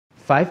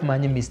5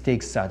 Money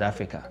Mistakes South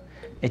Africa.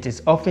 It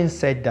is often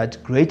said that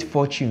great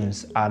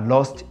fortunes are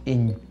lost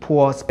in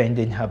poor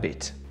spending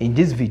habits. In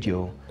this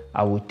video,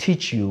 I will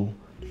teach you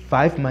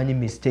 5 money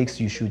mistakes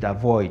you should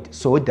avoid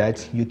so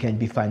that you can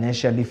be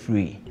financially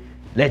free.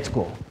 Let's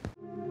go.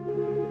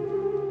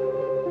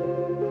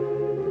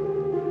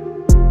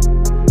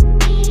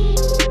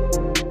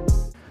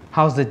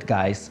 How's it,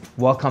 guys?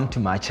 Welcome to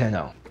my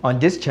channel. On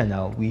this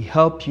channel, we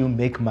help you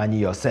make money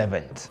your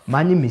servant.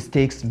 Money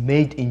mistakes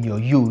made in your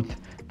youth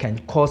can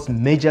cause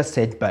major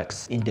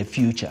setbacks in the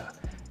future,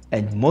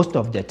 and most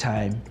of the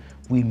time,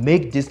 we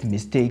make these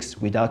mistakes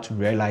without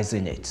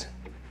realizing it.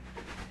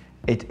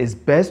 It is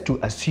best to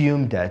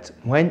assume that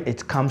when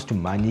it comes to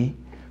money,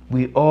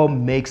 we all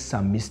make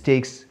some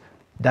mistakes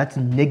that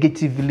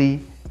negatively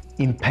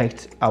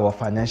impact our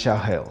financial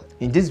health.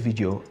 In this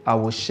video, I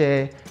will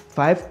share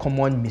 5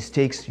 common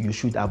mistakes you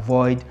should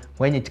avoid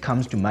when it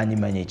comes to money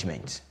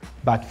management.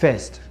 But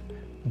first,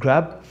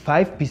 grab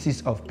 5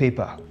 pieces of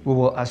paper. We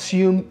will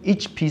assume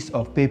each piece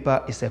of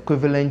paper is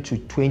equivalent to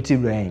 20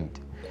 rand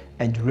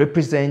and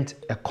represent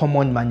a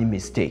common money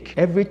mistake.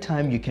 Every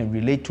time you can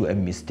relate to a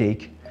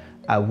mistake,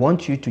 I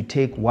want you to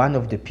take one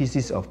of the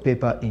pieces of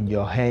paper in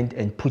your hand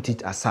and put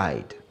it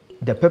aside.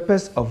 The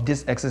purpose of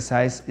this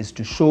exercise is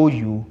to show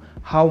you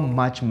how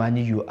much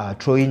money you are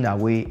throwing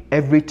away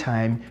every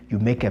time you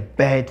make a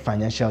bad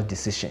financial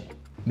decision.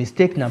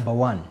 Mistake number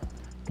 1,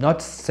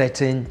 not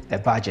setting a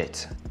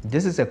budget.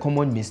 This is a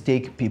common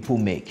mistake people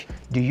make.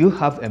 Do you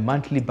have a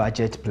monthly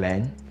budget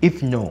plan?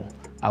 If no,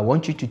 I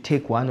want you to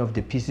take one of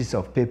the pieces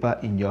of paper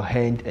in your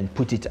hand and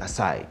put it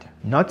aside.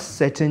 Not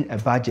setting a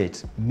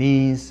budget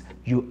means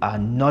you are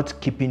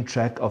not keeping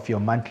track of your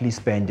monthly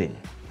spending,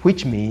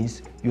 which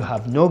means you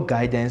have no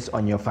guidance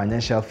on your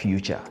financial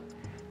future.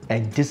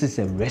 And this is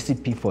a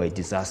recipe for a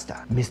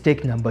disaster.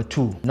 Mistake number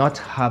 2, not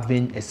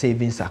having a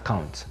savings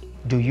account.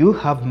 Do you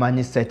have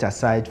money set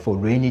aside for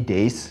rainy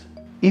days?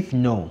 If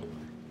no,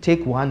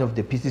 take one of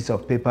the pieces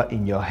of paper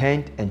in your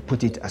hand and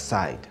put it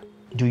aside.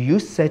 Do you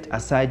set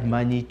aside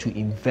money to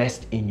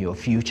invest in your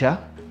future?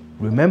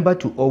 Remember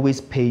to always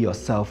pay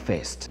yourself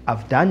first.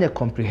 I've done a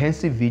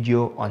comprehensive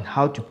video on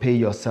how to pay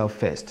yourself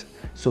first,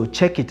 so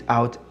check it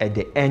out at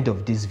the end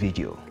of this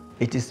video.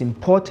 It is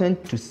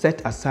important to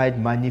set aside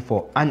money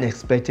for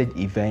unexpected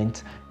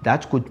events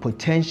that could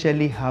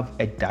potentially have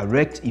a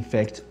direct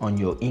effect on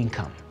your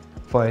income.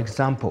 For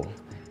example,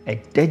 a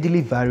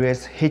deadly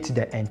virus hit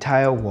the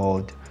entire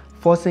world,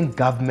 forcing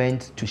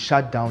governments to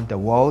shut down the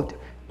world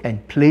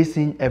and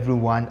placing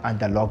everyone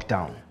under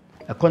lockdown.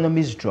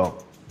 Economies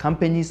drop.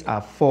 Companies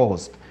are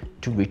forced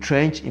to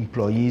retrench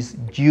employees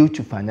due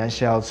to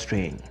financial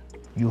strain.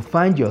 You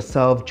find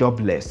yourself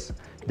jobless.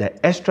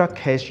 The extra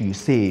cash you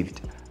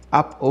saved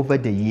up over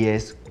the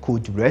years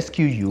could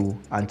rescue you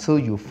until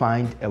you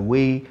find a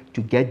way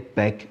to get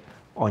back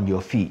on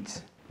your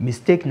feet.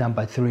 Mistake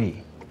number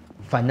 3,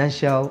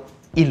 financial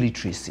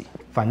illiteracy.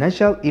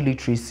 Financial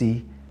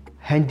illiteracy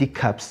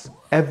handicaps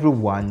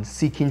everyone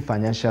seeking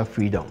financial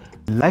freedom.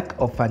 Lack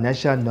of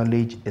financial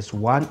knowledge is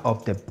one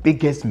of the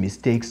biggest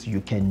mistakes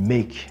you can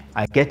make.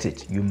 I get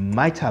it, you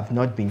might have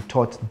not been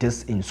taught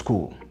this in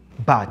school,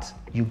 but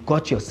you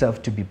got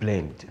yourself to be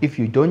blamed if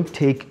you don't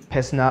take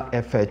personal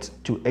effort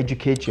to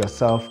educate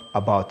yourself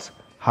about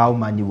how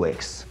money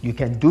works. You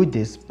can do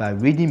this by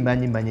reading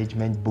money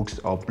management books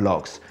or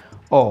blogs,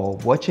 or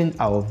watching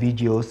our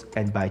videos,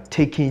 and by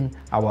taking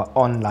our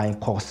online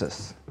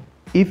courses.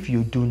 If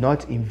you do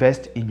not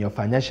invest in your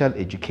financial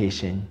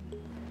education,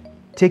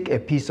 take a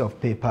piece of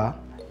paper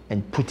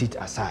and put it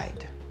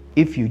aside.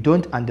 If you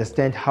don't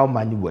understand how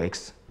money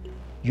works,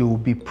 you will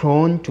be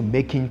prone to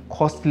making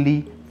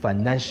costly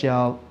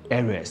financial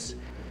errors,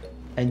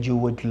 and you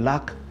would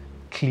lack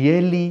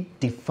clearly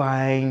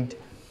defined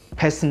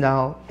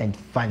personal and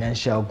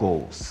financial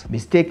goals.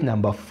 Mistake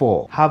number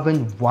 4,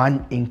 having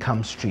one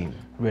income stream.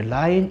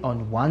 Relying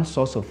on one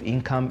source of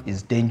income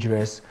is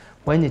dangerous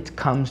when it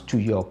comes to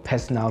your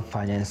personal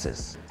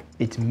finances.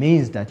 It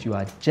means that you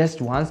are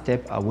just one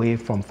step away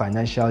from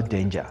financial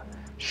danger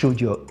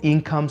should your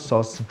income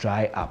source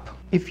dry up.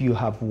 If you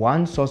have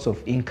one source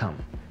of income,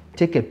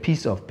 take a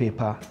piece of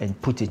paper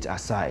and put it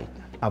aside.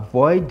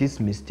 Avoid this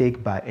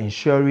mistake by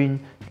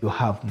ensuring you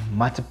have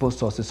multiple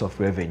sources of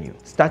revenue.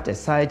 Start a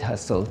side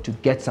hustle to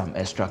get some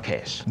extra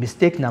cash.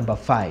 Mistake number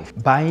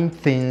 5, buying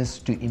things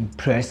to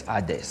impress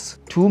others.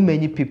 Too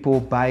many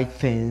people buy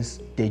things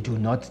they do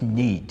not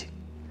need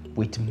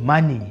with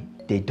money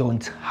they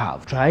don't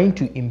have, trying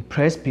to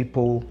impress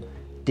people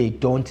they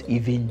don't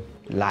even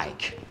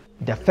like.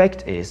 The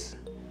fact is,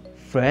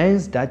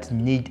 friends that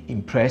need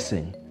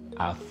impressing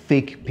are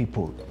fake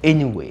people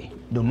anyway.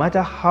 No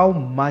matter how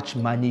much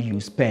money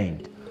you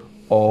spend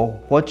or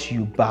what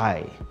you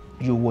buy,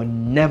 you will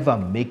never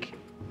make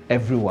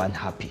everyone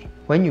happy.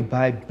 When you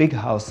buy big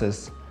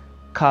houses,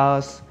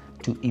 cars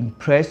to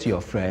impress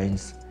your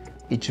friends,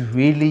 it's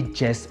really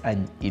just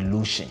an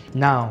illusion.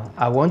 Now,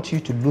 I want you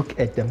to look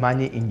at the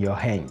money in your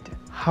hand.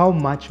 How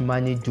much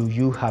money do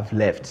you have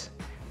left?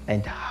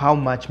 And how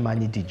much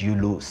money did you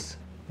lose?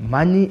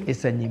 Money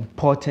is an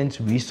important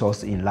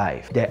resource in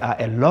life. There are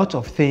a lot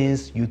of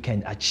things you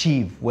can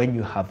achieve when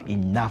you have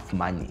enough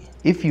money.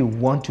 If you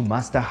want to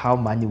master how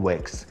money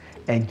works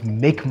and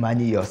make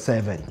money your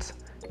servant,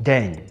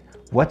 then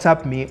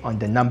WhatsApp me on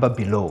the number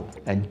below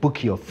and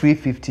book your free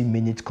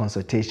 15-minute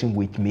consultation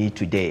with me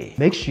today.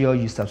 Make sure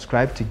you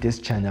subscribe to this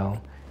channel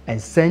and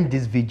send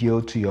this video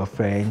to your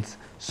friends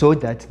so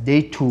that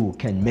they too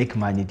can make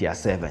money their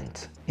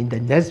servant. In the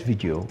next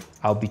video,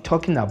 I'll be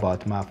talking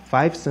about my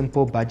 5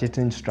 simple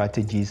budgeting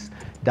strategies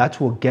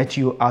that will get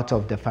you out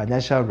of the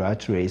financial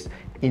rat race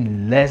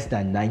in less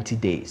than 90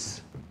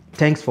 days.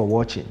 Thanks for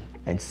watching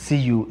and see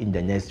you in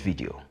the next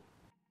video.